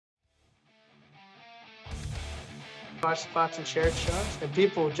Botch Spots and Share Shots. And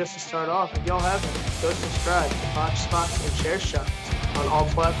people, just to start off, if y'all haven't, go subscribe to Botch Spots and Share Shots on all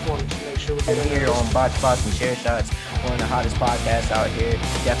platforms to make sure we get Here on Botch Spots and Share Shots, one of the hottest podcasts out here.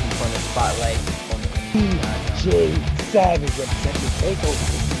 Definitely putting the spotlight on the DJ Savage representing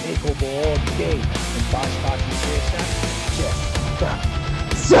Takeover all day. And Botch Spots and Share Shots, check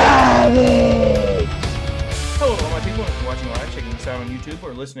Savage! Hello, all my people. If you're watching live, checking this out on YouTube,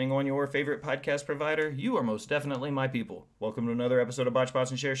 or listening on your favorite podcast provider, you are most definitely my people. Welcome to another episode of Botch Spots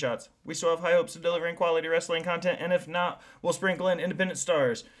and Share Shots. We still have high hopes of delivering quality wrestling content, and if not, we'll sprinkle in independent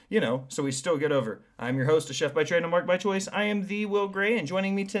stars, so we still get over. I'm your host, a chef by trade and mark by choice. I am the Will Gray, and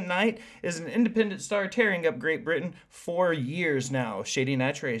joining me tonight is an independent star tearing up Great Britain for years now, Shady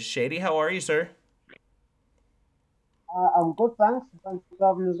Nattrace. Shady, how are you, sir? I'm good, thanks. Thanks for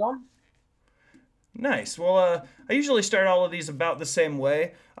having us on. Nice. Well, I usually start all of these about the same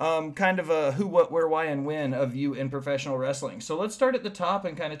way, kind of a who, what, where, why, and when of you in professional wrestling. So let's start at the top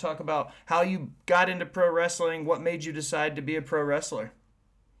and kind of talk about how you got into pro wrestling, what made you decide to be a pro wrestler.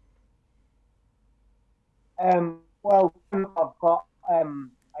 Well,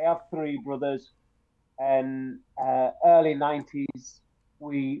 I have three brothers, and early '90s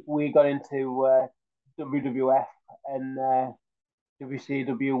we got into WWF, and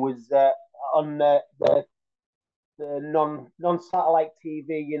WCW was on the non-satellite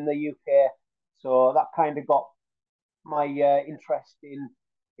TV in the UK, so that kind of got my interest in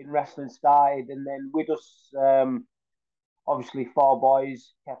wrestling started, and then we just obviously four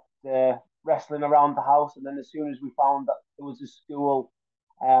boys kept wrestling around the house, and then as soon as we found that there was a school,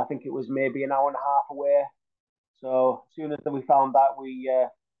 I think it was maybe an hour and a half away. So as soon as we found that, we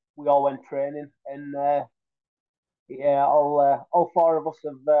all went training, and yeah, all four of us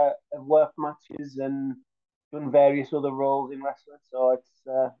have worked matches and done various other roles in wrestling. So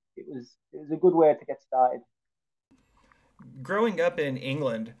it was a good way to get started. Growing up in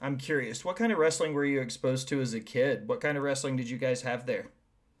England, I'm curious, what kind of wrestling were you exposed to as a kid? What kind of wrestling did you guys have there?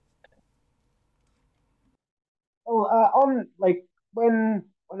 Oh, on like when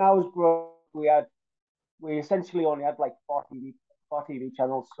I was growing up, we essentially only had like four TV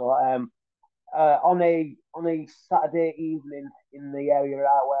channels. So on a Saturday evening in the area where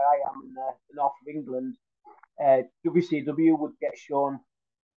I am in the north of England, WCW would get shown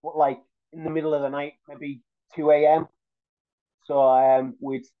like in the middle of the night, maybe 2 a.m. So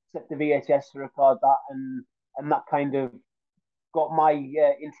we'd set the VHS to record that, and that kind of got my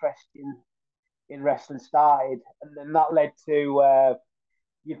interest in wrestling started, and then that led to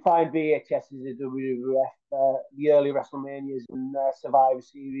you'd find VHSs at WWF, the early WrestleManias and Survivor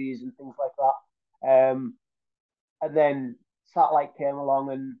Series and things like that. And then satellite came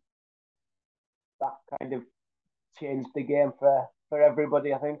along, and that kind of changed the game for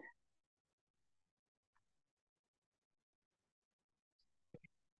everybody, I think.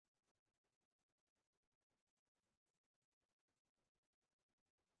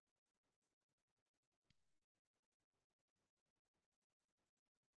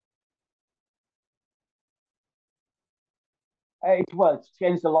 It's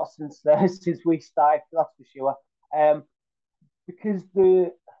changed a lot since since we started, that's for sure. Um, because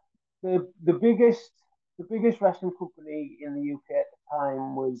the biggest wrestling company in the UK at the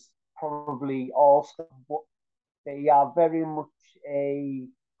time was probably All Star, but they are very much a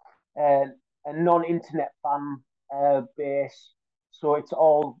uh, a non-internet fan base. So it's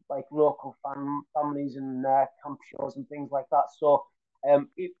all like local families and camp shows and things like that. So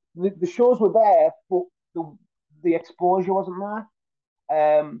the shows were there, but the exposure wasn't there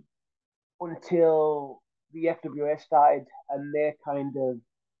until the FWA started, and they kind of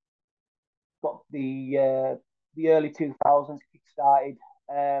got the early 2000s kick started,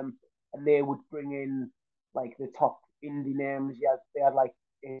 and they would bring in like the top indie names. Yeah, they had like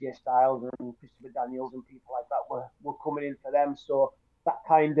AJ Styles and Christopher Daniels and people like that were coming in for them. So that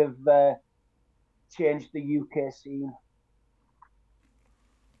kind of changed the UK scene.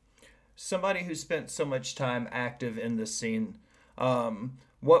 Somebody who spent so much time active in the scene,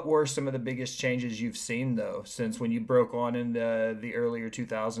 what were some of the biggest changes you've seen though since when you broke on in the earlier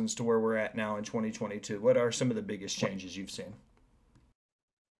 2000s to where we're at now in 2022? What are some of the biggest changes you've seen?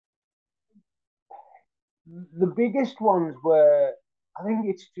 The biggest ones were, I think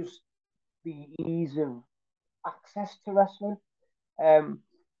it's just the ease of access to wrestling. Um,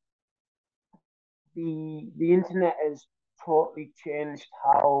 the internet has totally changed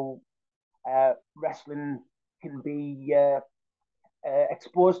how wrestling can be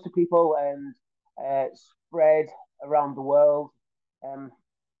exposed to people and spread around the world. Um,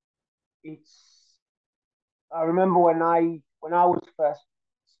 it's I remember when I was first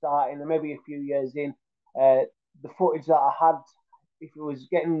starting, and maybe a few years in, the footage that I had, if it was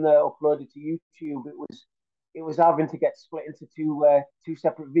getting uploaded to YouTube, it was having to get split into two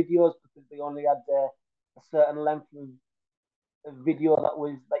separate videos because they only had a certain length of video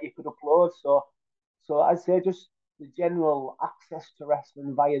that you could upload. So I'd say just the general access to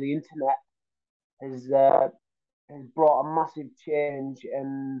wrestling via the internet has brought a massive change,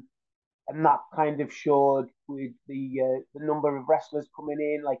 and that kind of showed with the number of wrestlers coming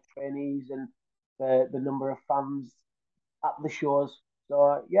in, like trainees, and the number of fans at the shows.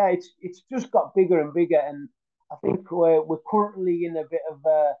 So yeah, it's just got bigger and bigger, and I think we're currently in a bit of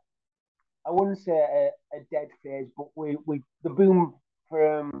a, I wouldn't say a dead phase, but we the boom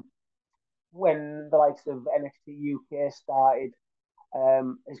from when the likes of NXT UK started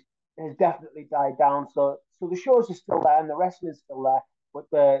has definitely died down. So the shows are still there and the wrestling's still there, but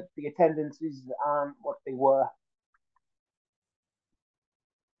the attendances aren't what they were.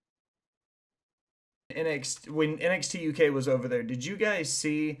 When NXT UK was over there, did you guys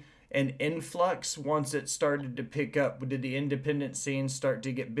see an influx once it started to pick up? Did the independent scene start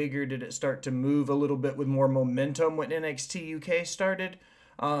to get bigger? Did it start to move a little bit with more momentum when NXT UK started?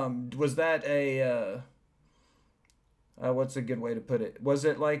 Was that a what's a good way to put it? Was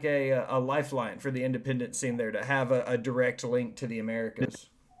it like a lifeline for the independent scene there to have a direct link to the Americas?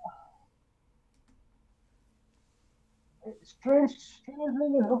 Strangely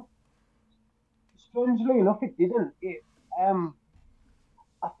enough, it didn't.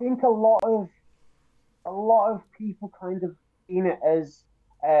 I think a lot of people kind of seen it as,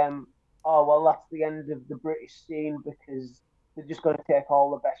 oh well, that's the end of the British scene because they're just going to take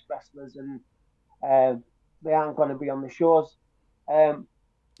all the best wrestlers and they aren't going to be on the shows.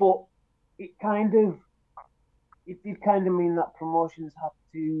 But it did kind of mean that promotions had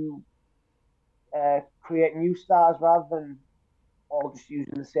to create new stars rather than all just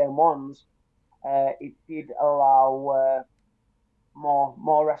using the same ones. It did allow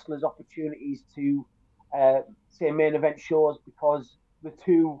more wrestlers opportunities to say main event shows because the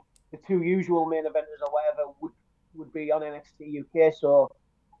two usual main eventers or whatever would be on NXT UK. So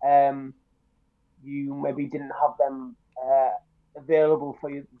you maybe didn't have them available for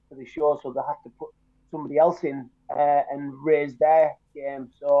the show, so they had to put somebody else in and raise their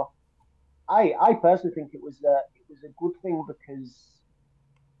game. So I personally think it was a good thing because,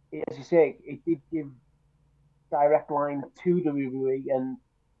 as you say, it did give direct line to WWE, and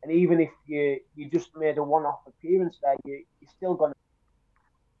even if you just made a one-off appearance there, you're still gonna.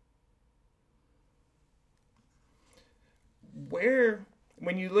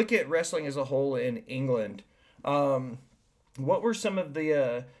 When you look at wrestling as a whole in England, what were some of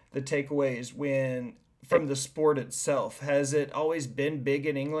the takeaways from the sport itself? Has it always been big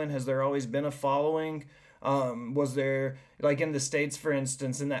in England? Has there always been a following? Was there, like in the States, for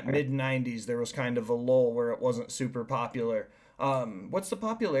instance, in that mid-90s, there was kind of a lull where it wasn't super popular. What's the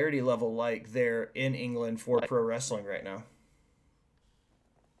popularity level like there in England for pro wrestling right now?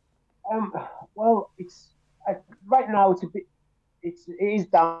 Well, it's right now it is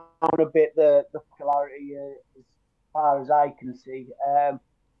down a bit, the popularity as far as I can see. I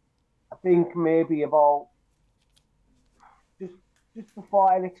think maybe about just before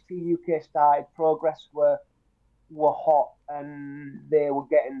NXT UK started, Progress were hot and they were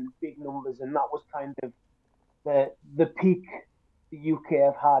getting big numbers, and that was kind of the peak the UK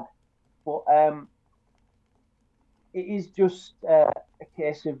have had. But it is just a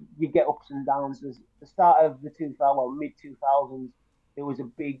case of you get ups and downs. There's the start of the mid 2000s, there was a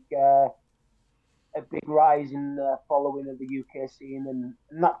big rise in the following of the UK scene, and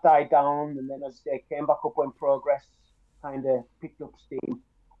that died down, and then as I say, came back up when Progress kind of picked up steam,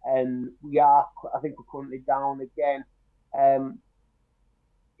 and I think we're currently down again.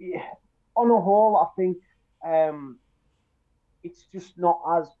 Yeah, on a whole, I think it's just not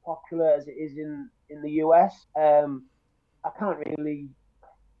as popular as it is in the US. I can't really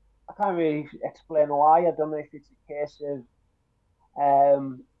explain why. I don't know if it's a case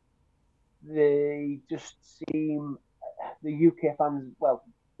of they just seem, the UK fans, well,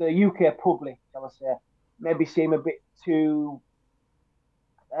 the UK public, shall I say, maybe seem a bit too.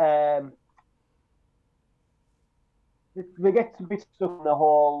 They get a bit stuck in the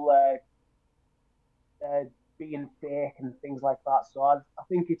whole being fake and things like that. So I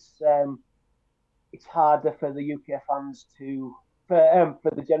think it's harder for the UK fans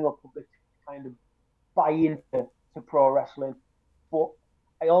for the general public to kind of buy into pro wrestling. But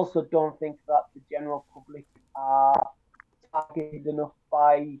I also don't think that the general public are targeted enough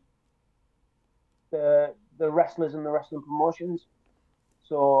by the wrestlers and the wrestling promotions.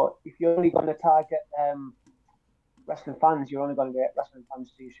 So if you're only going to target wrestling fans, you're only going to get wrestling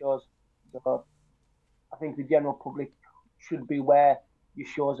fans to your shows. So I think the general public should be where your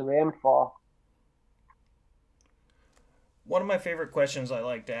shows are aimed for. One of my favorite questions I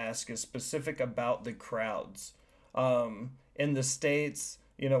like to ask is specific about the crowds. In the States,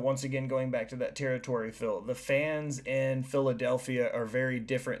 once again, going back to that territory feel, the fans in Philadelphia are very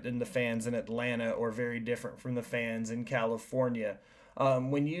different than the fans in Atlanta or very different from the fans in California.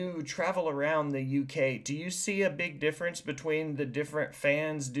 When you travel around the UK, do you see a big difference between the different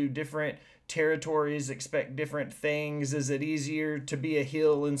fans? Do different territories expect different things? Is it easier to be a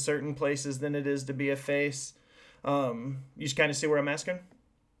heel in certain places than it is to be a face? You just kind of see where I'm asking?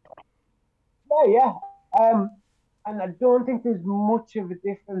 Yeah. And I don't think there's much of a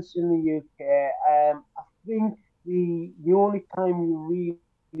difference in the UK. I think the only time you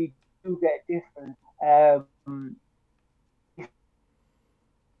really do get different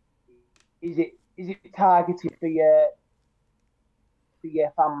is it targeted for your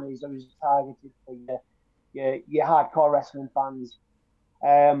families, or is it targeted for your hardcore wrestling fans?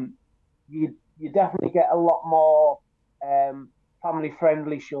 You definitely get a lot more family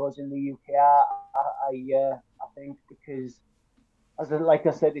friendly shows in the UK. I think because like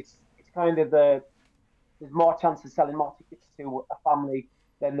I said, it's kind of there's more chance of selling more tickets to a family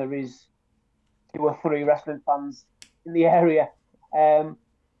than there is 2 or 3 wrestling fans in the area.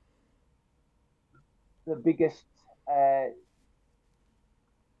 The biggest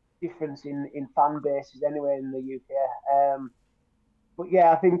difference in fan bases anyway in the UK. But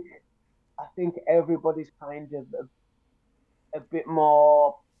yeah, I think everybody's kind of a bit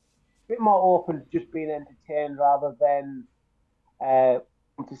more open to just being entertained rather than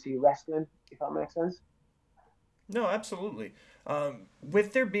to see wrestling, if that makes sense. No, absolutely.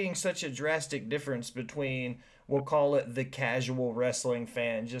 With there being such a drastic difference between, we'll call it the casual wrestling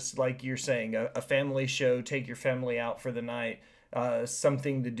fan, just like you're saying, a family show, take your family out for the night,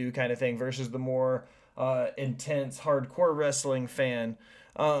 something to do kind of thing, versus the more intense, hardcore wrestling fan.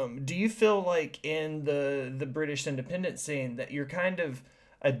 Do you feel like in the British independent scene that you're kind of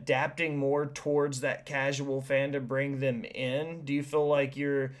adapting more towards that casual fan to bring them in? Do you feel like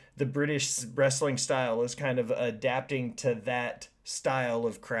the British wrestling style is kind of adapting to that style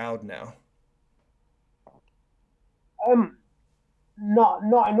of crowd now? Not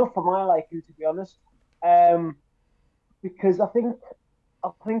enough for my liking, to be honest. Um, because I think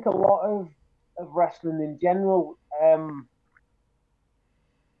a lot of wrestling in general,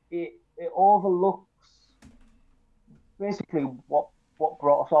 it overlooks basically what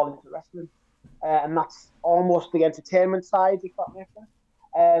brought us all into wrestling, and that's almost the entertainment side, if that makes sense.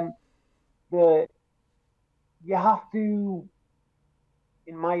 Um, the You have to,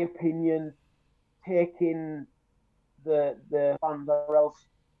 in my opinion, take in the fans, or else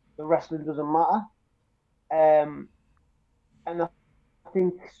the wrestling doesn't matter. Um, and I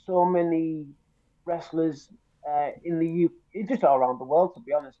think so many wrestlers in the UK, just all around the world, to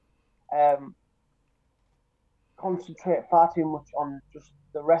be honest, um, concentrate far too much on just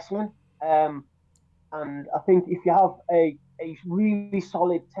the wrestling. Um, and I think if you have a really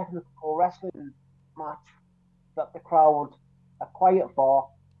solid technical wrestling match that the crowd are quiet for,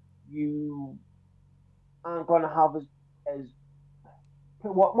 you aren't going to have as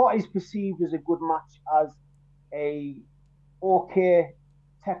what is perceived as a good match as a okay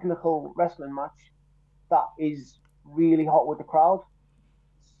technical wrestling match that is really hot with the crowd.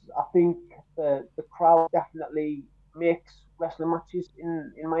 I think the crowd definitely makes wrestling matches,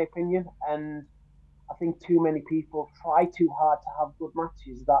 in my opinion, and I think too many people try too hard to have good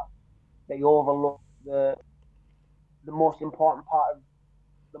matches that they overlook the most important part of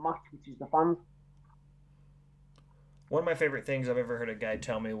the match, which is the fans. One of my favorite things I've ever heard a guy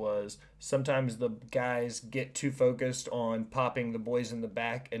tell me was sometimes the guys get too focused on popping the boys in the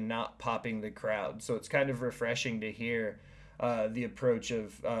back and not popping the crowd. So it's kind of refreshing to hear the approach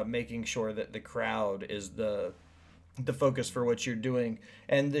of making sure that the crowd is the focus for what you're doing.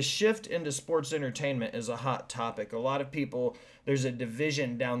 And the shift into sports entertainment is a hot topic. A lot of people, there's a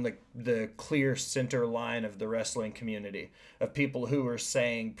division down the clear center line of the wrestling community of people who are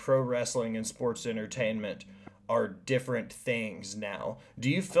saying pro wrestling and sports entertainment are different things now. Do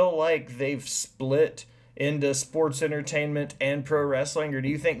you feel like they've split into sports entertainment and pro wrestling, or do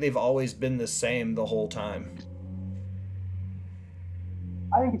you think they've always been the same the whole time?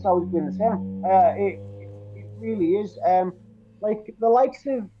 I think it's always been the same. It really is. Like the likes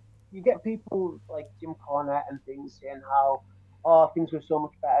of, you get people like Jim Cornette and things saying how, oh, things were so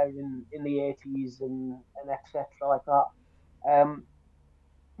much better in the 80s and etc. like that. Um,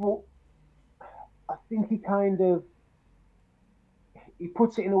 but I think he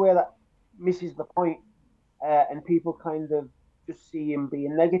puts it in a way that misses the point, and people kind of just see him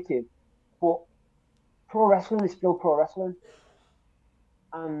being negative. But pro wrestling is still pro wrestling,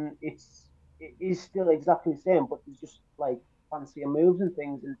 and it is still exactly the same, but there's just like fancier moves and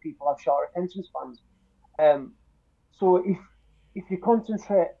things, and people have shorter attention spans. Um, so if you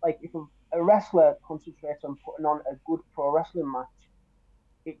concentrate, like if a wrestler concentrates on putting on a good pro wrestling match,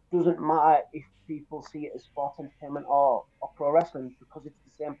 it doesn't matter if people see it as sports entertainment or pro wrestling because it's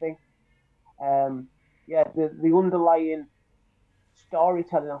the same thing. Um, yeah, the underlying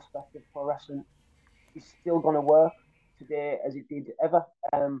storytelling aspect of pro wrestling is still going to work today as it did ever.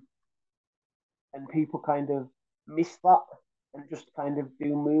 And people kind of miss that and just kind of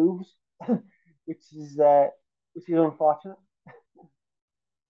do moves, which is uh, which is unfortunate.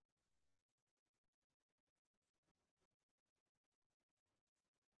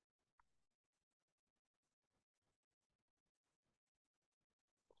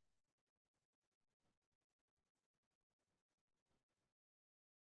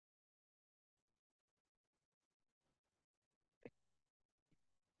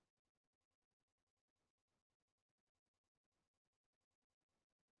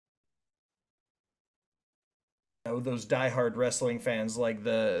 Know, those diehard wrestling fans like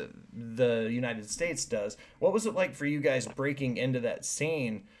the United States does. What was it like for you guys breaking into that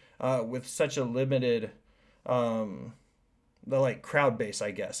scene with such a limited um, the like crowd base, I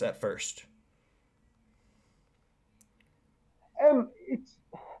guess, at first? It's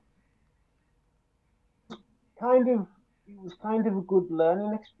kind of it was kind of a good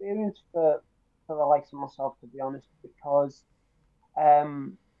learning experience for the likes of myself, to be honest, because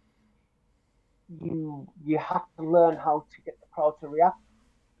um, you have to learn how to get the crowd to react.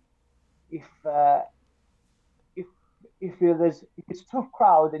 If uh, if if it's a tough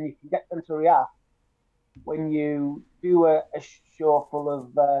crowd and you can get them to react when you do a show full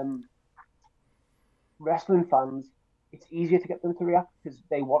of wrestling fans, it's easier to get them to react because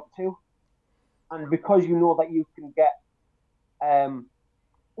they want to, and because you know that you can get um,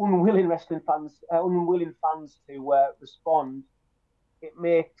 unwilling fans to respond, it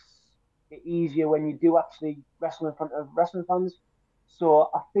makes it easier when you do actually wrestle in front of wrestling fans. So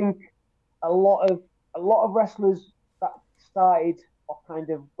I think a lot of wrestlers that started or kind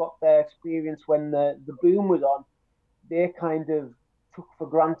of got their experience when the boom was on, they kind of took for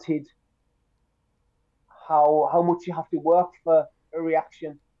granted how much you have to work for a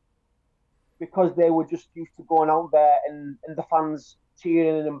reaction because they were just used to going out there and the fans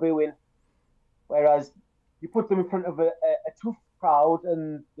cheering and booing. Whereas you put them in front of a tough crowd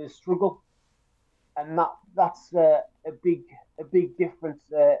and they struggle, and that's a big difference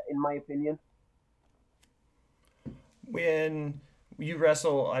in my opinion. When you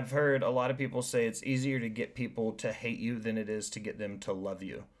wrestle, I've heard a lot of people say it's easier to get people to hate you than it is to get them to love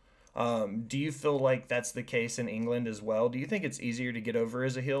you. Do you feel like that's the case in England as well? Do you think it's easier to get over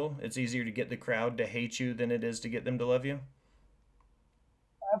as a heel? It's easier to get the crowd to hate you than it is to get them to love you?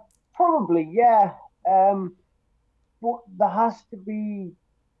 Probably, yeah. But there has to be,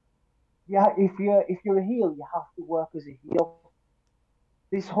 yeah. If you're a heel, you have to work as a heel.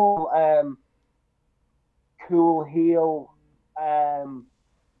 This whole cool heel um,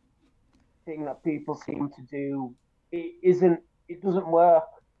 thing that people seem to do, it isn't. It doesn't work.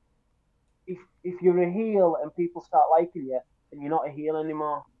 If you're a heel and people start liking you, then you're not a heel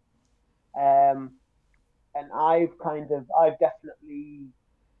anymore. Um, and I've definitely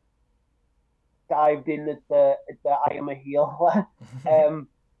dived in at the I am a heel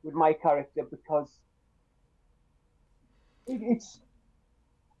with my character because it's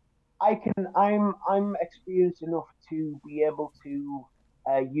I'm experienced enough to be able to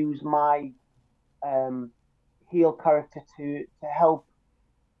use my um, heel character to help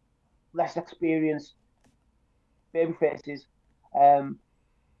less experienced baby faces um,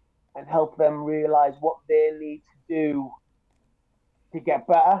 and help them realize what they need to do to get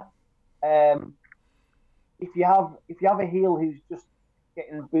better. Um, if you have a heel who's just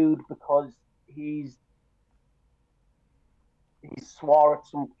getting booed because he's he swore at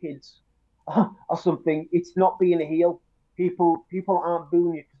some kids or something, it's not being a heel. People aren't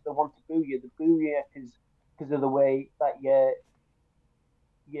booing you because they want to boo you. They boo you because of the way that you're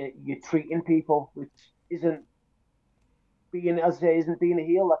treating people, which isn't being as I say, isn't being a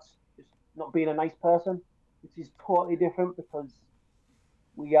heel. That's just not being a nice person, which is totally different because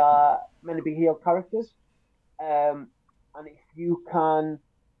we are meant to be heel characters. And if you can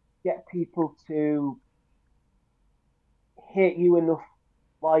get people to hate you enough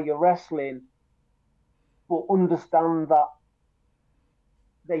while you're wrestling, but understand that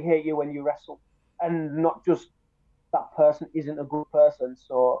they hate you when you wrestle, and not just that person isn't a good person.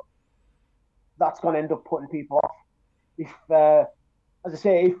 So that's going to end up putting people off. If, as I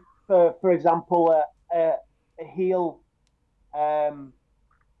say, if for example, a heel, let's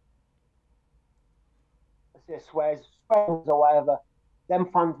say swears or whatever, them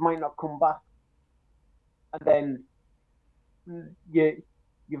fans might not come back, and then you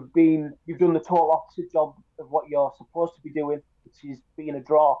you've done the total opposite job of what you're supposed to be doing, which is being a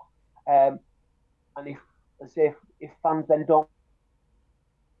draw. And if let's say if fans then don't,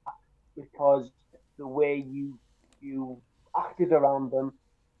 because the way you acted around them,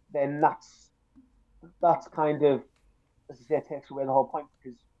 then that's kind of, as I say, takes away the whole point,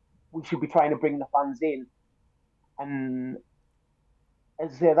 because we should be trying to bring the fans in, and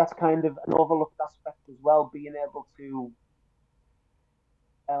as I say, that's kind of an overlooked aspect as well, being able to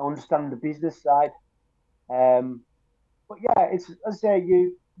understand the business side. But yeah, it's, as I say,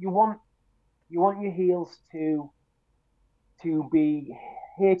 you want your heels to be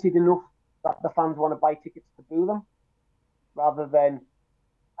hated enough that the fans want to buy tickets to boo them, rather than,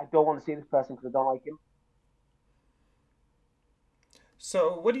 I don't want to see this person because I don't like him.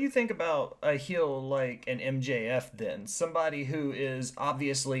 So, what do you think about a heel like an MJF then? Somebody who is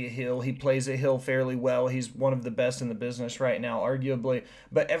obviously a heel. He plays a heel fairly well. He's one of the best in the business right now, arguably.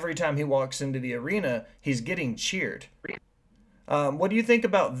 But every time he walks into the arena, he's getting cheered. What do you think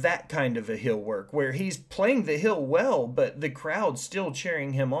about that kind of a heel work, where he's playing the heel well, but the crowd's still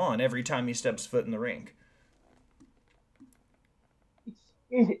cheering him on every time he steps foot in the ring?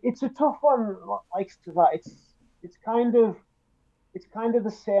 It's a tough one. Likes to that. It's kind of the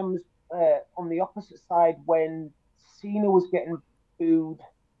same as on the opposite side when Cena was getting booed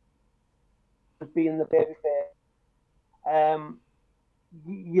as being the babyface.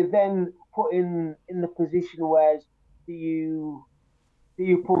 You then put in the position where do you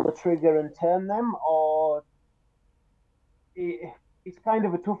pull the trigger and turn them, or it's kind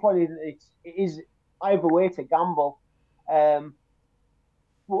of a tough one. It is either way to gamble. But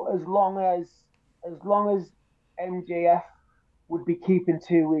as long as MJF would be keeping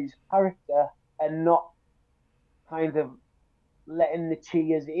to his character and not kind of letting the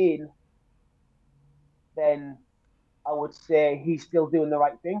cheers in, then I would say he's still doing the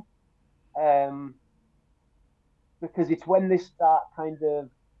right thing. Because it's when they start kind of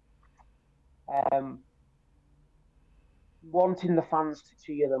wanting the fans to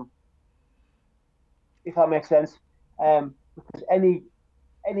cheer them, if that makes sense. Because any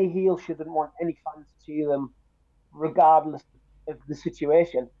heel shouldn't want any fans to cheer them, regardless of the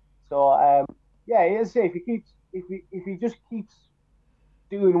situation. So yeah, as I say, if he just keeps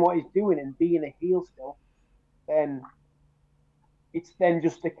doing what he's doing and being a heel still, then it's then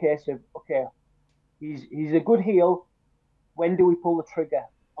just a case of, okay, he's a good heel. When do we pull the trigger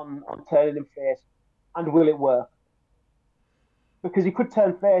on turning him face, and will it work? Because he could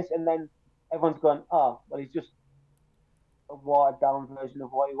turn face and then everyone's going, oh, well, he's just a watered down version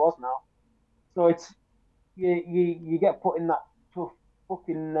of what he was now. So it's you get put in that tough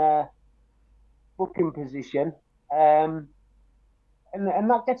booking position, and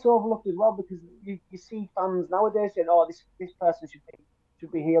that gets overlooked as well, because you see fans nowadays saying, oh, this person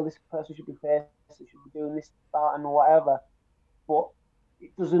should be heel, this person should be face, they should be doing this, that, and whatever. But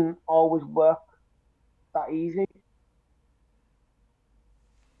it doesn't always work that easy.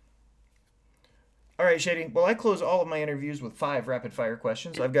 All right, Shady. Well, I close all of my interviews with 5 rapid-fire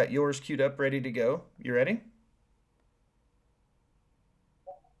questions. I've got yours queued up, ready to go. You ready?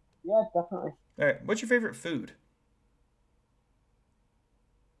 Yeah, definitely. All right. What's your favorite food?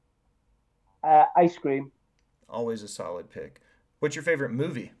 Ice cream. Always a solid pick. What's your favorite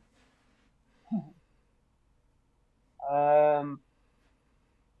movie?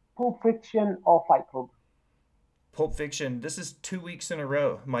 Pulp Fiction or Fight Club? Pulp Fiction. This is 2 weeks in a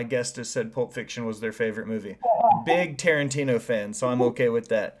row. My guest has said Pulp Fiction was their favorite movie. Big Tarantino fan, so I'm okay with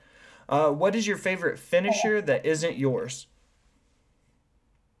that. What is your favorite finisher that isn't yours?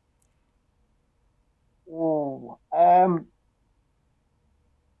 Oh,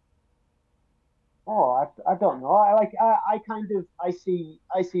 I don't know. I see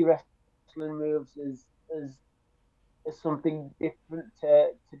wrestling moves as something different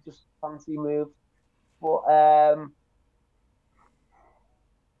to just fancy moves. But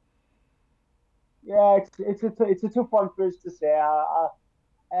yeah, it's a tough one for us to say.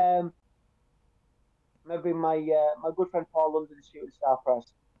 Maybe my good friend Paul London, shooting star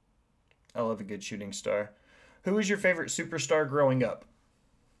press. I love a good shooting star. Who is your favorite superstar growing up?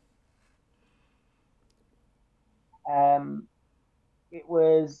 It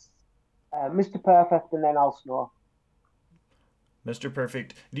was Mr. Perfect and then Al Snow. Mr.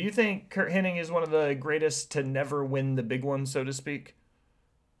 Perfect. Do you think Kurt Hennig is one of the greatest to never win the big one, so to speak?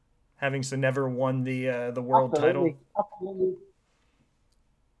 Having so never won the world title? Absolutely.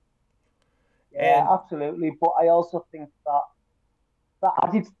 Yeah, And absolutely. But I also think that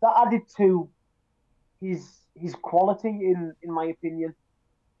that added to his quality in my opinion.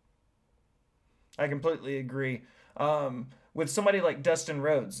 I completely agree. With somebody like Dustin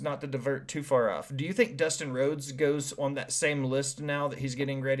Rhodes, not to divert too far off, do you think Dustin Rhodes goes on that same list now that he's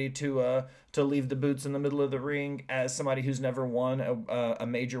getting ready to leave the boots in the middle of the ring as somebody who's never won a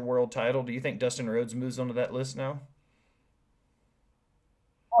major world title? Do you think Dustin Rhodes moves onto that list now?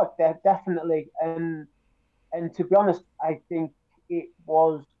 Oh, definitely. And to be honest, I think it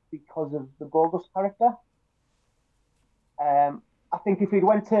was because of the Goldust character. I think if he'd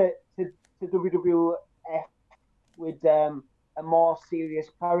went to WWF with a more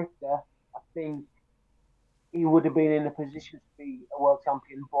serious character, I think he would have been in a position to be a world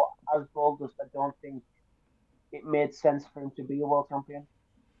champion. But as Goldust, I don't think it made sense for him to be a world champion.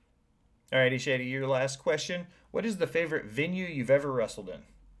 Alrighty, Shady, your last question. What is the favorite venue you've ever wrestled in?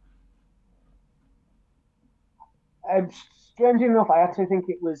 Strangely enough, I actually think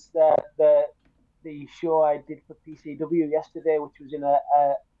it was the show I did for PCW yesterday, which was in a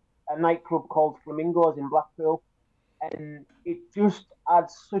nightclub called Flamingos in Blackpool, and it just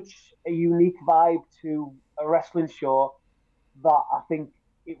adds such a unique vibe to a wrestling show that I think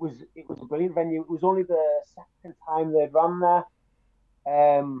it was a brilliant venue. It was only the second time they'd run there,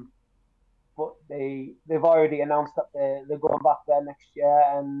 but they've already announced that they're going back there next year,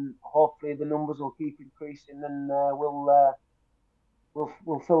 and hopefully the numbers will keep increasing, and we'll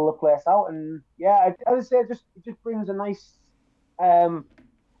fill the place out. And yeah, as I say, it just brings a nice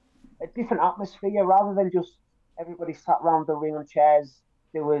a different atmosphere rather than just everybody sat around the ring on chairs.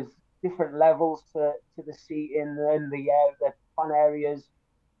 There was different levels to the seating and the fun areas.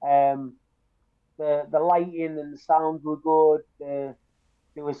 The lighting and the sound were good.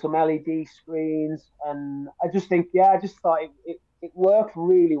 There was some LED screens, and I just thought it worked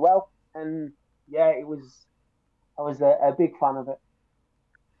really well, and yeah, I was a big fan of it.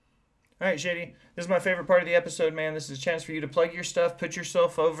 All right, Shady, this is my favorite part of the episode, man. This is a chance for you to plug your stuff, put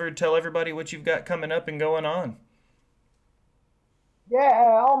yourself over, tell everybody what you've got coming up and going on.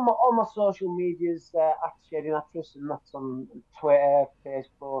 Yeah, all my social medias at Shading Actress, and that's on Twitter,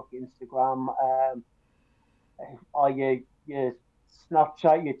 Facebook, Instagram, all your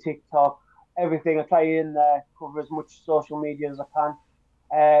Snapchat, your TikTok, everything. I try and cover as much social media as I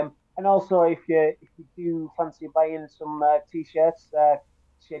can. And also, if you do fancy buying some t-shirts,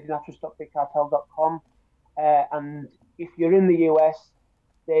 shadingactress.bigcartel.com. And if you're in the US,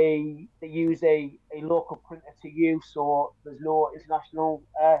 they use a local printer to you, so there's no international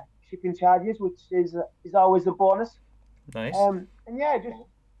shipping charges, which is always a bonus. Nice. And yeah, just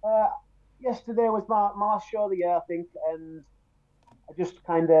yesterday was my last show of the year, I think, and I just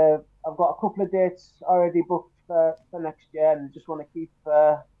I've got a couple of dates already booked for next year, and just want to keep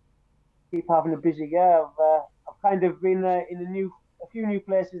having a busy year. I've kind of been in a few new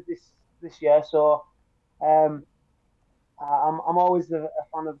places this year, so I'm always a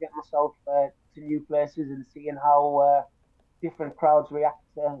fan of getting myself to new places and seeing how different crowds react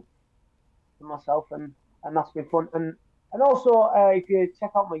to myself, and that's been fun. And also, if you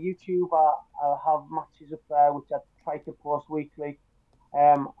check out my YouTube, I have matches up there which I try to post weekly.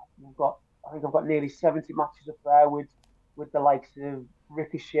 I think I've got nearly 70 matches up there with the likes of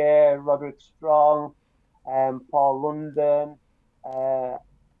Ricochet, Roderick Strong, Paul London,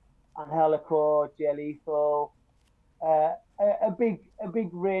 Angelico, Jay Lethal, a big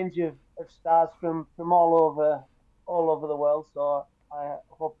range of stars from all over the world. So I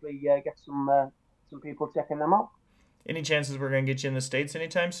hopefully get some people checking them out. Any chances we're going to get you in the States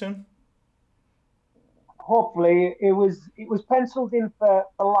anytime soon? Hopefully, it was penciled in for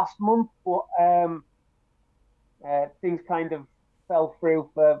last month, but things kind of fell through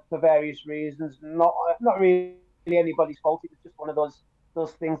for various reasons. Not really anybody's fault. It was just one of those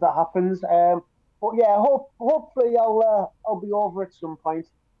things that happens. But yeah, hopefully I'll be over at some point.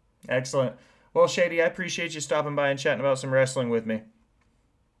 Excellent. Well, Shady, I appreciate you stopping by and chatting about some wrestling with me.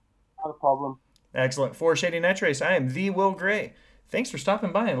 Not a problem. Excellent. For Shady Night Race, I am the Will Gray. Thanks for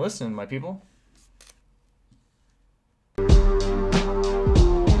stopping by and listening, my people.